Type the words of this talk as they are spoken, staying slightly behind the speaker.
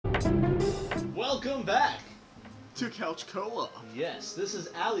Welcome back to Couch Cola. Yes, this is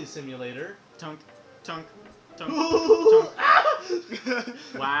Alley Simulator. Tunk, tunk, tunk, Ooh, tunk. ah!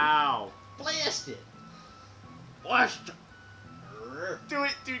 Wow. Blast it! Blast it. Do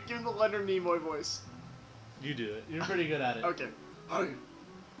it, dude. Give him the Leonard Nimoy voice. You do it. You're pretty good at it. Okay. Hey,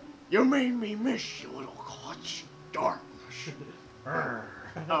 you made me miss you, little clutch. Darkness.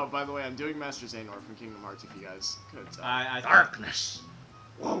 Oh, by the way, I'm doing Master Xehanort from Kingdom Hearts. If you guys could. Darkness.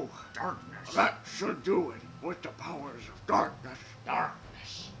 Whoa, darkness. That should do it with the powers of darkness.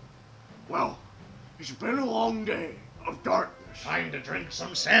 Darkness. Well, it's been a long day of darkness. Time to drink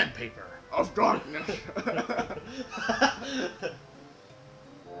some sandpaper. Of darkness.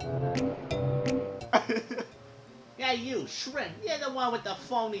 Yeah, you, Shrimp. You're the one with the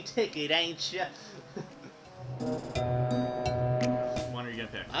phony ticket, ain't you? Which one are you gonna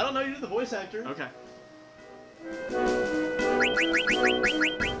pick? I don't know. You're the voice actor. Okay.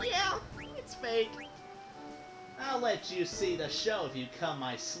 Yeah, it's fake. I'll let you see the show if you become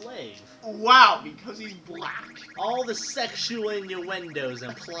my slave. Wow, because he's black. All the sexual innuendos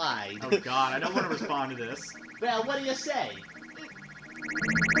implied. Oh God, I don't want to respond to this. Well, what do you say?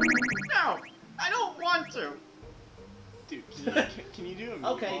 No, I don't want to. Dude, can you do a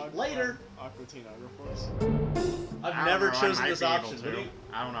Okay, vlog later. on Aqua Teen Hunger Force? I've never I chosen might this be able option. to. What do you...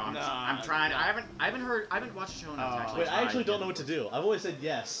 I don't know. I'm, Nah, I'm trying. no. I haven't watched the show enough to actually. Wait, I try actually it. don't know what to do. I've always said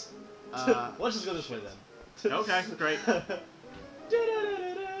yes. Let's just go this way then. Okay, great.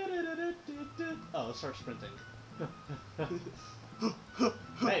 Oh, let's start sprinting.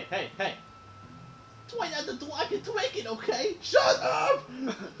 Hey, hey, hey! Twine at the door, I can twink it, okay? Shut up!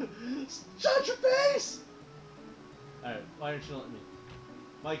 Shut your face! Alright, why aren't you letting me?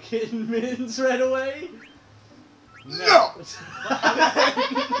 My kitten mins right away? No!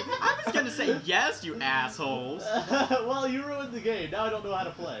 I was gonna say yes, you assholes. Well, you ruined the game. Now I don't know how to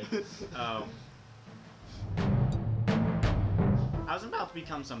play. Oh. I was about to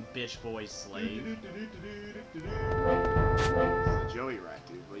become some bitch boy slave. It's a Joey rat,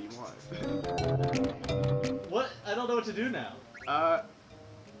 dude. What do you want? What? I don't know what to do now.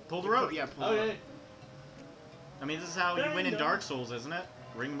 Pull the rope. Yeah, pull the Okay. rope. I mean, this is how you win in Dark Souls, isn't it?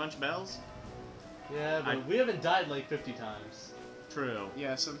 Ring a bunch of bells. Yeah, but we haven't died like 50 times. True.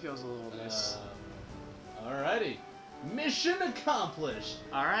 Yeah, some feels a little miss. Alrighty. Mission accomplished.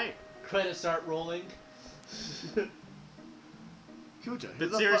 All right. Credits start rolling. Kuja, who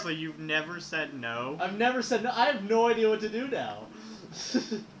But the seriously, you've never said no. I've never said no. I have no idea what to do now.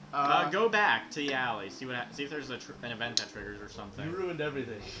 Go back to the alley. See if there's an event that triggers or something. You ruined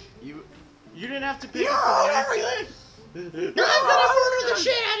everything. You didn't have to pick. You ruined everything! I'm gonna murder the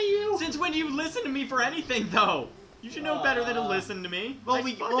shit out of you! Since when do you listen to me for anything, though? You should know better than to listen to me. Well, I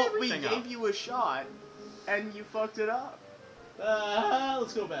we fucked everything gave up. you a shot, and you fucked it up.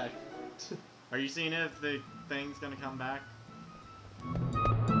 Let's go back. Are you seeing if the thing's gonna come back?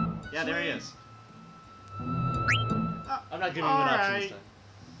 Yeah, there he is. I'm not giving you an option this time.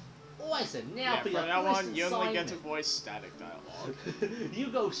 Oh, I said now Yeah, for from your now first on, you only get to assignment. voice static dialogue. You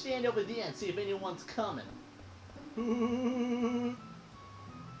go stand over there and see if anyone's coming.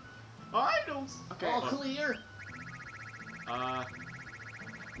 I don't. Okay. All clear. Now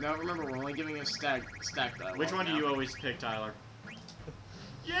remember, we're only giving a stack dialogue. Which one do now. you always pick, Tyler?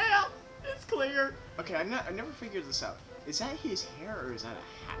 Yeah, it's clear. Okay, I never figured this out. Is that his hair or is that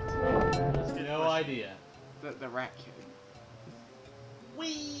a hat? That's a good No question. idea. The rat kid.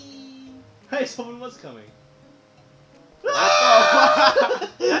 Whee! Hey, someone was coming. That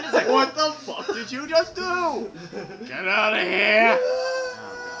is like, What the fuck did you just do? Get out of here! Oh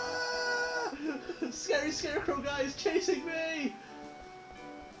Scary scarecrow guy is chasing me!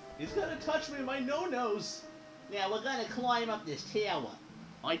 He's gonna touch me in my no-nos. Now we're gonna climb up this tower.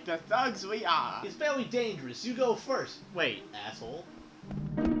 Like the thugs we are. It's very dangerous. You go first, God. Wait, asshole.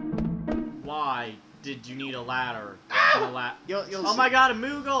 why did you need a ladder? You'll Oh see. my God, a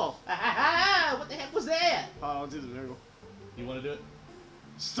Moogle! What the heck was that? I'll do the noodle. You wanna do it?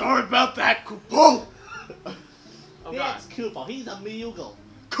 Sorry about that, Koopa! Oh God. That's Koopa. He's a Moogle.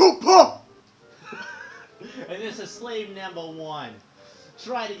 Koopa! And this is slave number 1.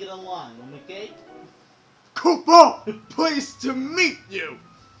 Try to get along, okay? Koopa! Pleased to meet you!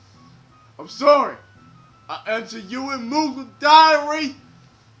 I'm sorry. I enter you in Moogle Diary.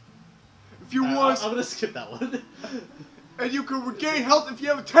 If you want, I'm gonna skip that one. and you can regain health if you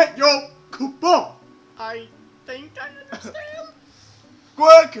have a tent, yo, Koopa. I think I understand.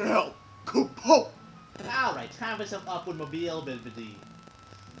 Glad I can help, Koopa. Alright, time for some upward mobile, baby.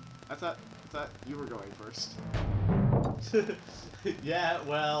 I thought you were going first. Yeah,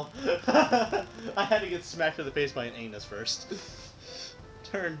 well, I had to get smacked in the face by an anus first.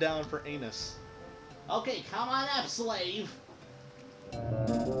 Turned down for anus. Okay, come on up, slave.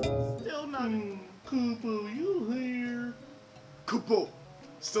 Still not. Koopo, you here? Koopo,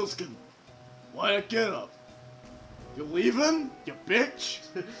 Stillskin, why not get up? You leaving, you bitch?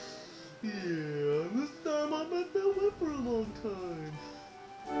 Yeah, this time I met that whip for a long time.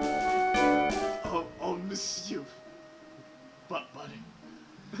 I'll miss you. But, buddy.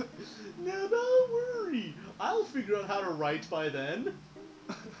 Now don't worry. I'll figure out how to write by then.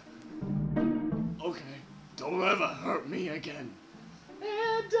 Okay, don't ever hurt me again.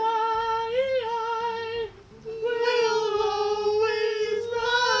 And I will always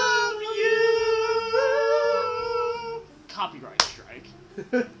love you. Copyright strike.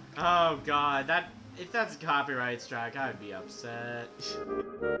 Oh god, if that's a copyright strike, I'd be upset.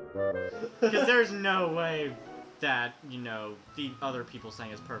 Because there's no way that, you know, the other people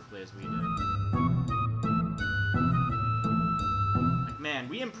sang as perfectly as we did. Like, man,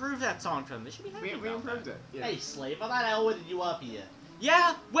 we improved that song for them. They should be happy We about improved that. it. Yeah. Hey, slave, I thought I ordered you up here.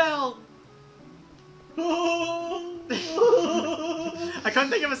 Yeah, well... I couldn't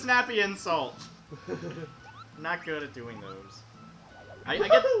think of a snappy insult. I'm not good at doing those. I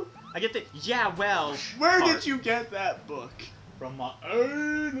get the yeah, well. Where part. did you get that book? From my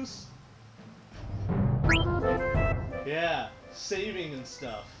anus. Yeah, saving and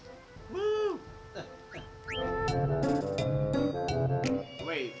stuff. Woo!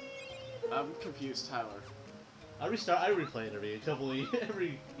 Wait, I'm confused, Tyler. I replay it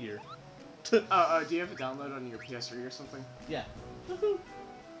every year. Do you have a download on your PS3 or something? Yeah.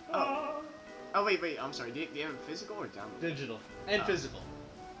 Oh wait, I'm sorry. Do you have physical or download? Digital and physical.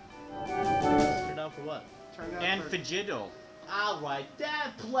 Turn down for what? Turn down And for... Fidgetal. Alright,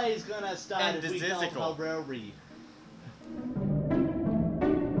 that play's gonna start And if we Dizizical. don't hurry.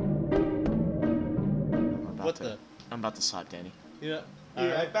 What the? I'm about to slap Danny. Yeah. Be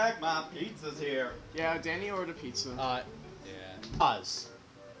right back, my pizza's here. Yeah, Danny ordered pizza. Yeah. Pause.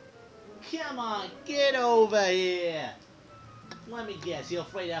 Come on, get over here. Let me guess, you're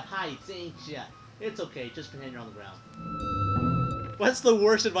afraid of heights, ain't ya? It's okay, just pretend you're on the ground. What's the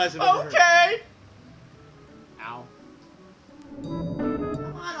worst advice I've ever heard? Okay! Ow.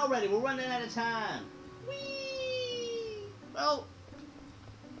 Come on already, we're running out of time. Whee! Well,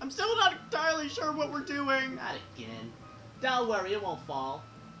 I'm still not entirely sure what we're doing. Not again. Don't worry, it won't fall.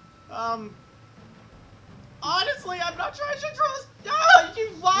 Honestly, I'm not sure I should trust. Ah, you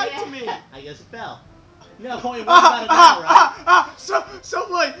lied to me. I guess it fell. No, only one about it now, right?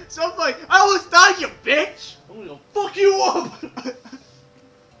 Somebody, I almost died, you bitch! I'm gonna go fuck you up!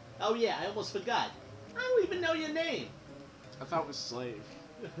 Oh yeah, I almost forgot. I don't even know your name. I thought it was slave.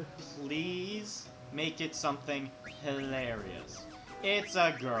 Please make it something hilarious. It's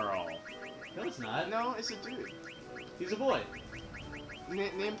a girl. No, it's not. No, it's a dude. He's a boy.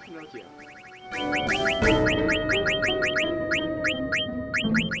 Name Pinocchio.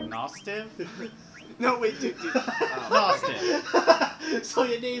 Nostив? No, wait, dude. Nostif. So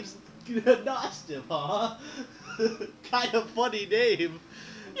your name's Nostif, huh? Kind of funny name.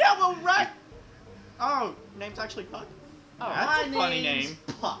 Yeah, well, right. Oh, name's actually Puck? Oh, that's a funny name's name.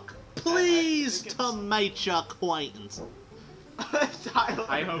 Puck. Please I think to make your acquaintance.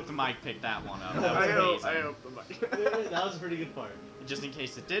 I hope the mic picked that one up. That was I amazing. hope the mic. That was a pretty good part. Just in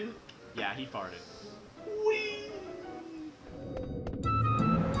case it didn't, yeah, he farted. Whee!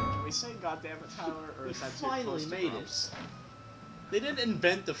 Can we say goddamn it, Tyler, or We is that too finally close to made props? They didn't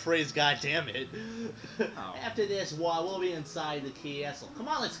invent the phrase "God damn it." Oh. After this war, we'll be inside the castle. Come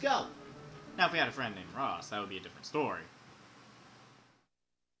on, let's go. Now, if we had a friend named Ross, that would be a different story.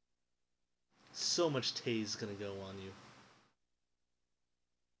 So much tase gonna go on you.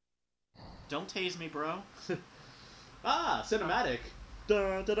 Don't tase me, bro. Ah, cinematic.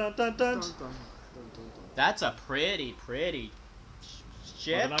 Dun, dun, dun, dun, dun. That's a pretty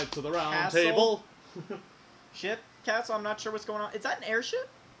ship. The Knights of the Round Castle? Table. Ship castle. I'm not sure what's going on. Is that an airship?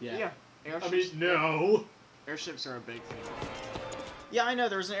 Yeah. Airships, I mean, no. airships are a big thing. Yeah, I know.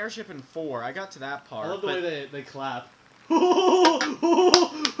 There was an airship in 4. I got to that part. I love the but... way they clap. Yay!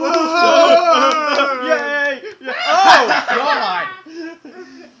 Yeah. Oh God!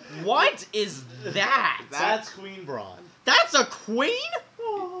 What is that? That's Queen Braun. That's a queen?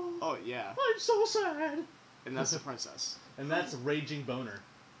 Oh, yeah. I'm so sad. And that's the princess. And that's Raging Boner.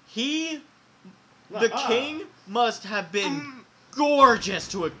 The king must have been gorgeous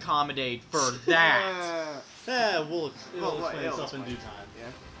to accommodate for that. It'll Well, explain it'll itself in due explain. time.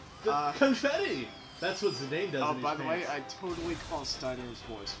 Yeah. Confetti! That's what Zidane does Oh, in his by the way, pants. I totally call Steiner's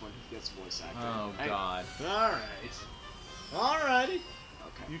voice when he gets voice acting. Oh God. Alright. Alrighty.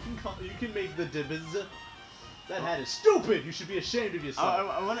 Okay. You can make the dibbies. That hat is stupid! You should be ashamed of yourself.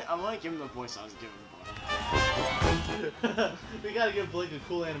 I wanna give him the voice I was giving him. We gotta give Blake a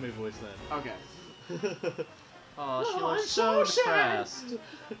cool anime voice then. Okay. Oh, she Oh, looks I'm so so sad. depressed.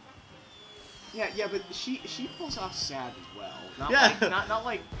 Yeah, but she pulls off sad as well. Not Yeah. like not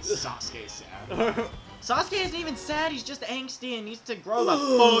like Sasuke sad. Sasuke isn't even sad, he's just angsty and needs to grow the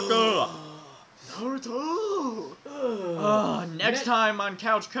fuck up. Naruto. Oh, next time on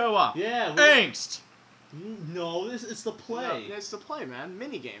Couch Co-op. Yeah. Angst! No, it's the play. No, it's the play, man.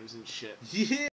 Mini games and shit. Yeah.